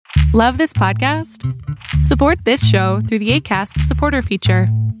Love this podcast? Support this show through the Acast supporter feature.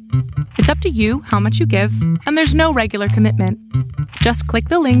 It's up to you how much you give, and there's no regular commitment. Just click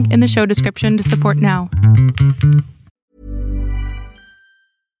the link in the show description to support now.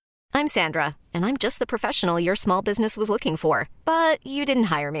 I'm Sandra, and I'm just the professional your small business was looking for. But you didn't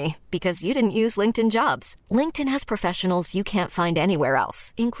hire me because you didn't use LinkedIn Jobs. LinkedIn has professionals you can't find anywhere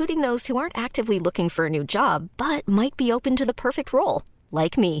else, including those who aren't actively looking for a new job, but might be open to the perfect role,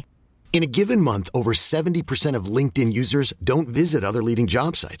 like me. In a given month, over 70% of LinkedIn users don't visit other leading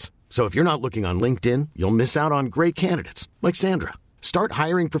job sites. So if you're not looking on LinkedIn, you'll miss out on great candidates like Sandra. Start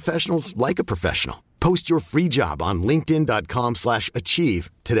hiring professionals like a professional. Post your free job on linkedin.com/achieve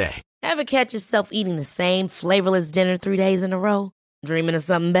today. Ever catch yourself eating the same flavorless dinner 3 days in a row? Dreaming of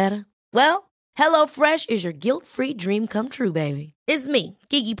something better? Well, HelloFresh is your guilt-free dream come true, baby. It's me,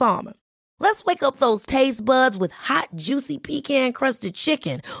 Keke Palmer. Let's wake up those taste buds with hot, juicy pecan-crusted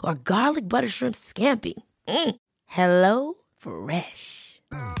chicken or garlic butter shrimp scampi. Hello Fresh.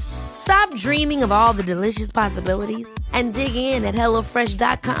 Stop dreaming of all the delicious possibilities and dig in at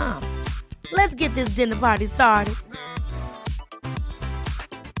HelloFresh.com. Let's get this dinner party started.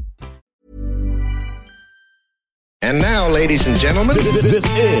 And now, ladies and gentlemen, this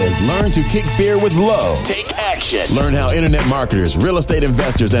is Learn to Kick Fear with Low. Take action. Learn how internet marketers, real estate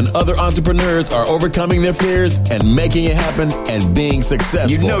investors, and other entrepreneurs are overcoming their fears and making it happen and being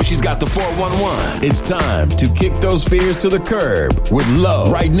successful. You know she's got the 411. It's time to kick those fears to the curb with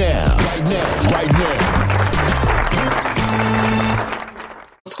Low. Right now.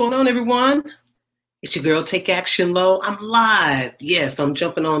 What's going on, everyone? It's your girl, Take Action Low. I'm live. Yes, I'm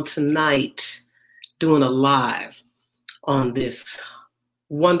jumping on tonight, doing a live on this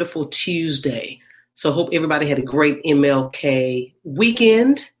wonderful Tuesday. So hope everybody had a great MLK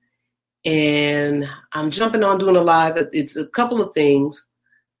weekend. And I'm jumping on doing a live. It's a couple of things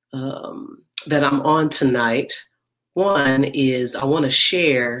that I'm on tonight. One is I want to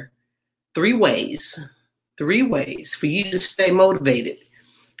share three ways for you to stay motivated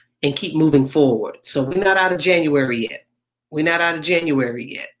and keep moving forward. So we're not out of January yet.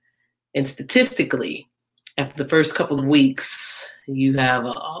 And statistically, after the first couple of weeks, you have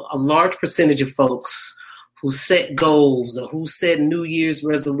a large percentage of folks who set goals or who set New Year's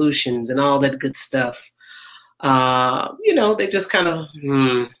resolutions and all that good stuff. They just kind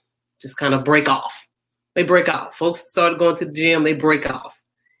of break off. They break off. Folks started going to the gym, they break off.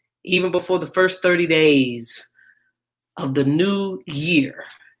 Even before the first 30 days of the new year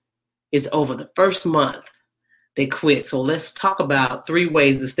is over, the first month, they quit. So let's talk about three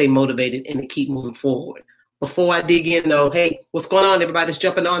ways to stay motivated and to keep moving forward. Before I dig in, though, hey, what's going on? Everybody's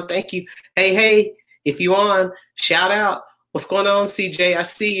jumping on. Thank you. Hey, if you on, shout out. What's going on, CJ? I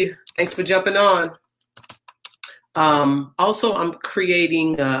see you. Thanks for jumping on. Also, I'm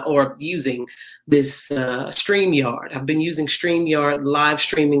creating or using this StreamYard. I've been using StreamYard live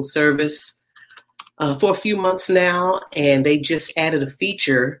streaming service for a few months now, and they just added a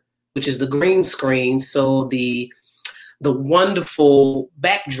feature, which is the green screen. So the wonderful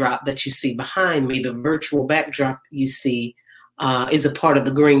backdrop that you see behind me, the virtual backdrop you see, is a part of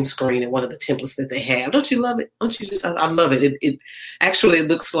the green screen and one of the templates that they have. Don't you love it? I love it. It actually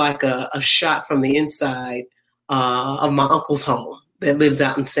looks like a shot from the inside of my uncle's home that lives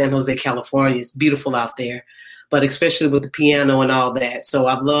out in San Jose, California. It's beautiful out there, but especially with the piano and all that. So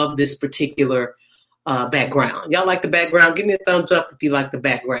I love this particular background. Y'all like the background? Give me a thumbs up if you like the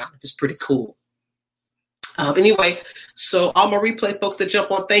background. It's pretty cool. Anyway, so all my replay folks that jump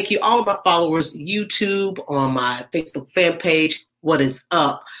on, thank you. All of my followers, YouTube, on my Facebook fan page, what is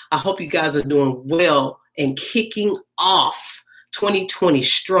up? I hope you guys are doing well and kicking off 2020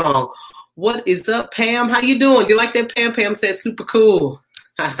 strong. What is up, Pam? How you doing? You like that, Pam? Pam said super cool.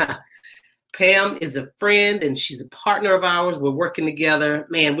 Pam is a friend and she's a partner of ours. We're working together.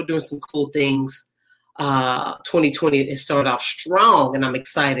 Man, we're doing some cool things. 2020 has started off strong and I'm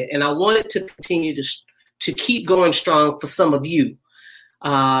excited. And I wanted to continue to keep going strong for some of you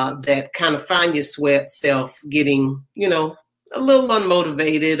that kind of find yourself getting, a little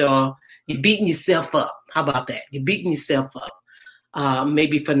unmotivated, or you're beating yourself up. How about that? You're beating yourself up,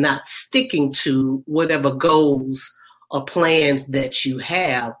 maybe for not sticking to whatever goals or plans that you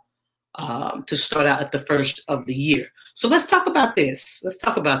have to start out at the first of the year. So let's talk about this.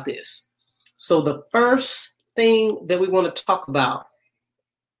 So the first thing that we want to talk about,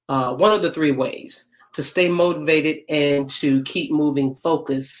 one of the three ways to stay motivated and to keep moving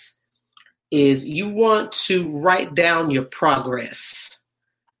focus, is you want to write down your progress.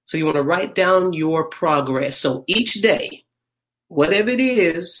 So you want to write down your progress. So each day, whatever it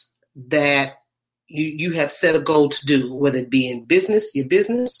is that you have set a goal to do, whether it be in business, your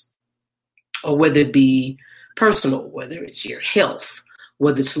business, or whether it be personal, whether it's your health,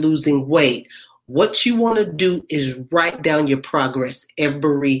 whether it's losing weight. What you want to do is write down your progress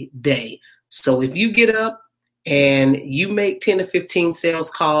every day. So if you get up and you make 10 to 15 sales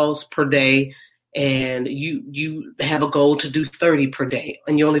calls per day, and you have a goal to do 30 per day,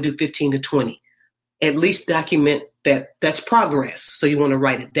 and you only do 15 to 20, at least document that's progress. So you want to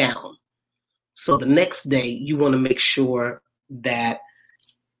write it down. So the next day, you want to make sure that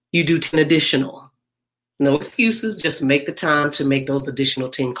you do 10 additional. No excuses, just make the time to make those additional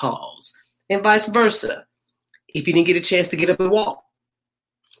 10 calls. And vice versa. If you didn't get a chance to get up and walk,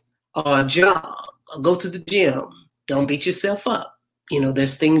 or jog, or go to the gym, don't beat yourself up.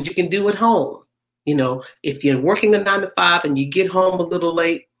 There's things you can do at home. If you're working a 9 to 5 and you get home a little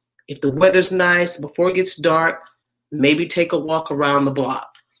late, if the weather's nice, before it gets dark, maybe take a walk around the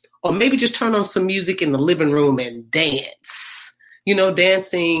block. Or maybe just turn on some music in the living room and dance.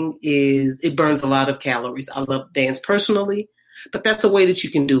 Dancing it burns a lot of calories. I love dance personally, but that's a way that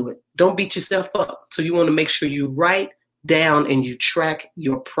you can do it. Don't beat yourself up. So you want to make sure you write down and you track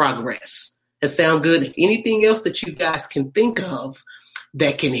your progress. That sound good? If anything else that you guys can think of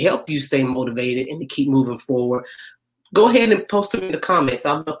that can help you stay motivated and to keep moving forward, go ahead and post them in the comments.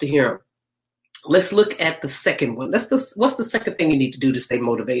 I'd love to hear them. Let's look at the second one. What's the second thing you need to do to stay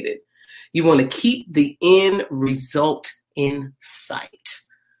motivated? You want to keep the end result in sight.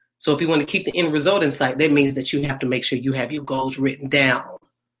 So if you want to keep the end result in sight, that means that you have to make sure you have your goals written down.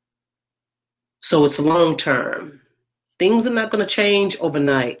 So it's long term. Things are not going to change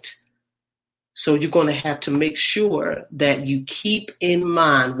overnight. So you're going to have to make sure that you keep in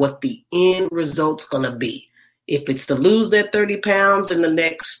mind what the end result's going to be. If it's to lose that 30 pounds in the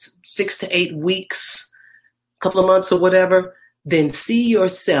next 6 to 8 weeks, a couple of months or whatever, then see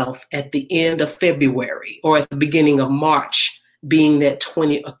yourself at the end of February or at the beginning of March being that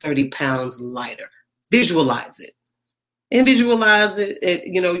 20 or 30 pounds lighter. Visualize it. And visualize it,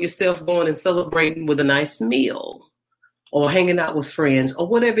 yourself going and celebrating with a nice meal or hanging out with friends or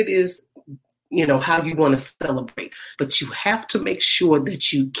whatever it is, how you want to celebrate. But you have to make sure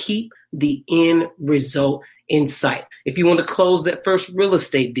that you keep the end result in sight. If you want to close that first real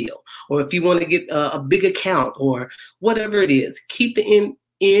estate deal, or if you want to get a big account or whatever it is, keep the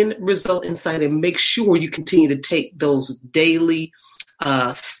end result in sight and make sure you continue to take those daily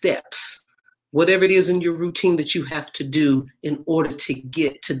steps, whatever it is in your routine that you have to do in order to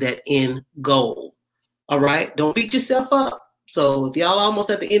get to that end goal. All right? Don't beat yourself up. So if y'all almost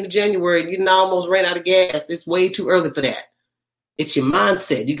at the end of January, you almost ran out of gas, it's way too early for that. It's your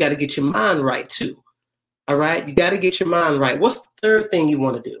mindset. You got to get your mind right too. All right? You got to get your mind right. What's the third thing you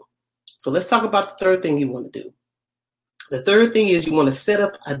want to do? So let's talk about the third thing you want to do. The third thing is you want to set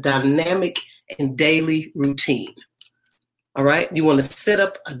up a dynamic and daily routine. All right? You want to set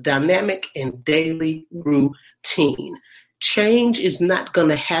up a dynamic and daily routine. Change is not going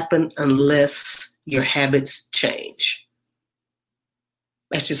to happen unless your habits change.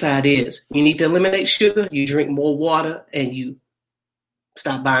 That's just how it is. You need to eliminate sugar, you drink more water, and you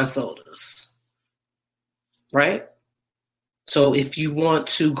stop buying sodas. Right? So if you want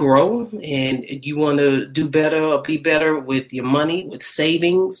to grow and you want to do better or be better with your money, with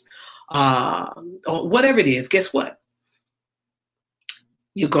savings, or whatever it is, guess what?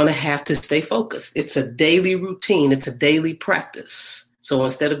 You're going to have to stay focused. It's a daily routine. It's a daily practice. So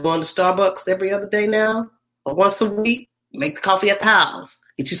instead of going to Starbucks every other day now, or once a week, make the coffee at the house.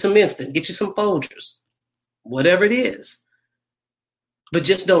 Get you some instant. Get you some Folgers. Whatever it is. But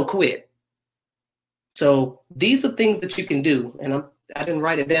just don't quit. So these are things that you can do. And I didn't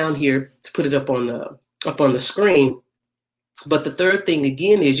write it down here to put it up on the screen. But the third thing,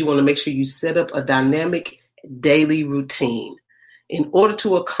 again, is you want to make sure you set up a dynamic daily routine. In order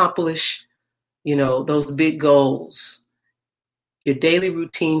to accomplish, those big goals, your daily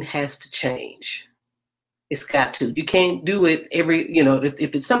routine has to change. It's got to. You can't do it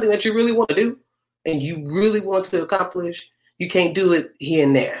if it's something that you really want to do and you really want to accomplish, you can't do it here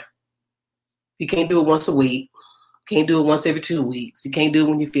and there. You can't do it once a week. You can't do it once every 2 weeks. You can't do it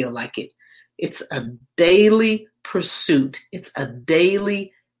when you feel like it. It's a daily pursuit. It's a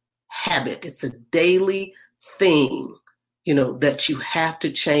daily habit. It's a daily thing, that you have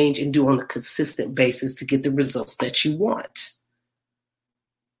to change and do on a consistent basis to get the results that you want.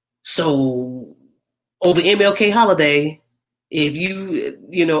 So over MLK holiday, if you,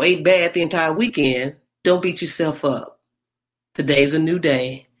 ate bad the entire weekend, don't beat yourself up. Today's a new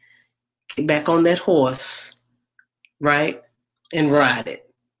day. Get back on that horse, right? And ride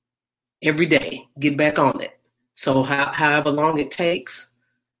it. Every day, get back on it. So however long it takes,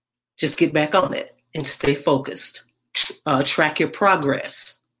 just get back on it and stay focused. Track your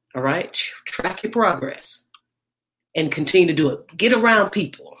progress. All right? Track your progress and continue to do it. Get around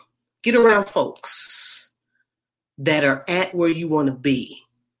people. Get around folks that are at where you want to be.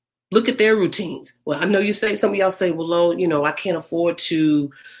 Look at their routines. Well, I know some of y'all say, well, Lo, I can't afford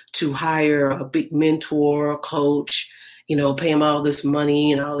to hire a big mentor, coach, pay him all this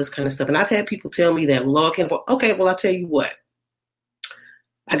money and all this kind of stuff. And I've had people tell me that, well, I can't afford. Okay, well, I'll tell you what.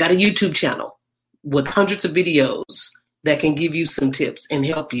 I got a YouTube channel with hundreds of videos that can give you some tips and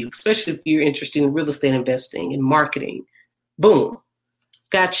help you, especially if you're interested in real estate investing and marketing. Boom.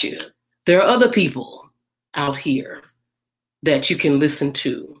 Got you. There are other people out here that you can listen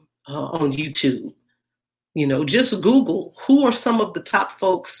to on YouTube. Just Google who are some of the top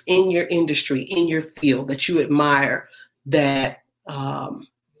folks in your industry, in your field that you admire, that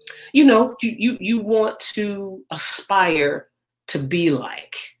you want to aspire to be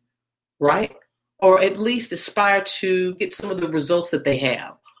like, right? Or at least aspire to get some of the results that they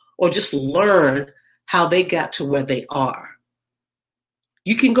have, or just learn how they got to where they are.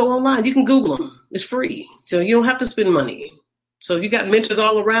 You can go online, you can Google them. It's free. So you don't have to spend money. So you got mentors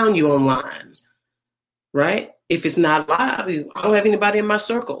all around you online, right? If it's not live, I don't have anybody in my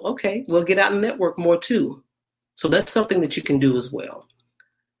circle. Okay, well, get out and network more too. So that's something that you can do as well.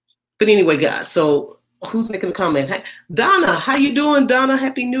 But anyway, guys, so who's making a comment? Hey, Donna, how you doing, Donna?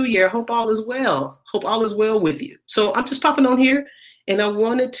 Happy New Year. Hope all is well. Hope all is well with you. So I'm just popping on here, and I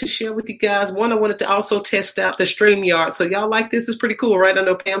wanted to share with you guys. One, I wanted to also test out the StreamYard. So y'all like this? It's pretty cool, right? I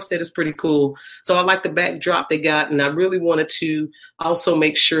know Pam said it's pretty cool. So I like the backdrop they got, and I really wanted to also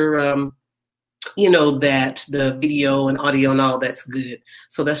make sure, that the video and audio and all that's good.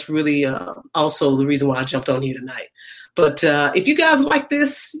 So that's really also the reason why I jumped on here tonight. But if you guys like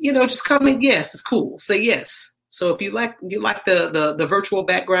this, just comment yes. It's cool. Say yes. So if you like the virtual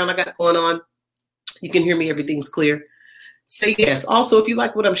background I got going on, you can hear me. Everything's clear. Say yes. Also, if you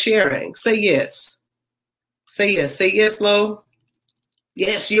like what I'm sharing, say yes. Say yes. Say yes, Lo.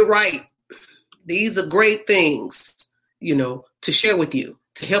 Yes, you're right. These are great things, to share with you,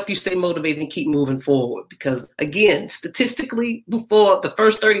 to help you stay motivated and keep moving forward. Because again, statistically, before the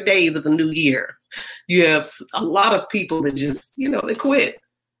first 30 days of the new year, you have a lot of people that just, they quit.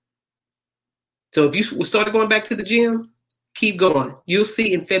 So if you started going back to the gym, keep going. You'll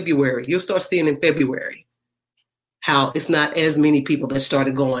see in February. You'll start seeing in February how it's not as many people that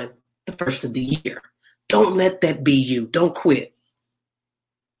started going the first of the year. Don't let that be you. Don't quit.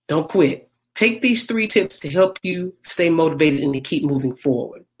 Don't quit. Take these 3 tips to help you stay motivated and to keep moving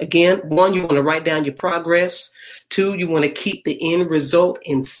forward. Again, 1, you want to write down your progress. 2, you want to keep the end result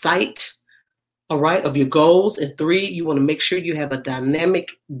in sight, all right, of your goals. And 3, you want to make sure you have a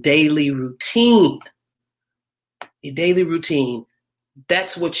dynamic daily routine. A daily routine.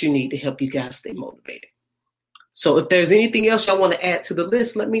 That's what you need to help you guys stay motivated. So if there's anything else y'all want to add to the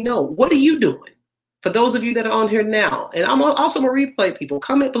list, let me know. What are you doing? For those of you that are on here now, and I'm also going to replay people,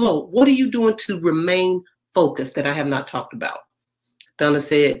 comment below. What are you doing to remain focused that I have not talked about? Donna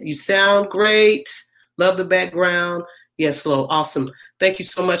said, you sound great. Love the background. Yes, Lo, awesome. Thank you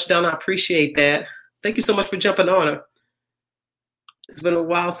so much, Donna. I appreciate that. Thank you so much for jumping on her. It's been a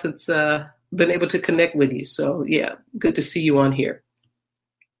while since been able to connect with you. So yeah, good to see you on here.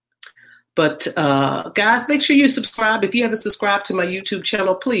 But guys, make sure you subscribe. If you haven't subscribed to my YouTube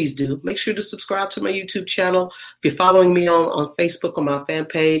channel, please do. Make sure to subscribe to my YouTube channel. If you're following me on Facebook on my fan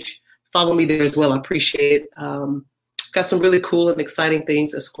page, follow me there as well. I appreciate it. Got some really cool and exciting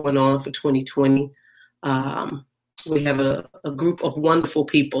things that's going on for 2020. We have a group of wonderful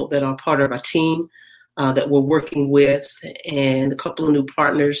people that are part of our team that we're working with, and a couple of new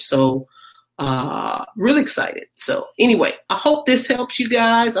partners. So really excited. So anyway, I hope this helps you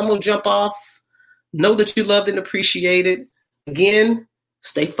guys. I'm going to jump off. Know that you loved and appreciated. Again,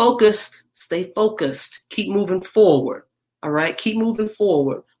 stay focused. Stay focused. Keep moving forward. All right. Keep moving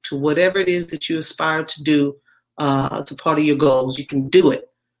forward to whatever it is that you aspire to do. It's a part of your goals. You can do it.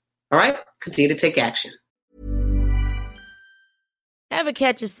 All right. Continue to take action. Ever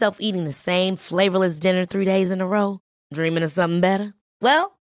catch yourself eating the same flavorless dinner 3 days in a row? Dreaming of something better?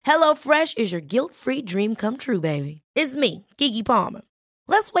 Well, HelloFresh is your guilt-free dream come true, baby. It's me, Keke Palmer.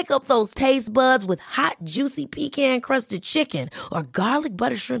 Let's wake up those taste buds with hot, juicy pecan-crusted chicken or garlic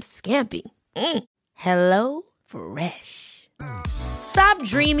butter shrimp scampi. Hello Fresh. Stop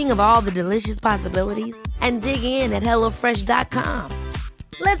dreaming of all the delicious possibilities and dig in at HelloFresh.com.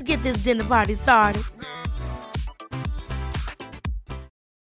 Let's get this dinner party started.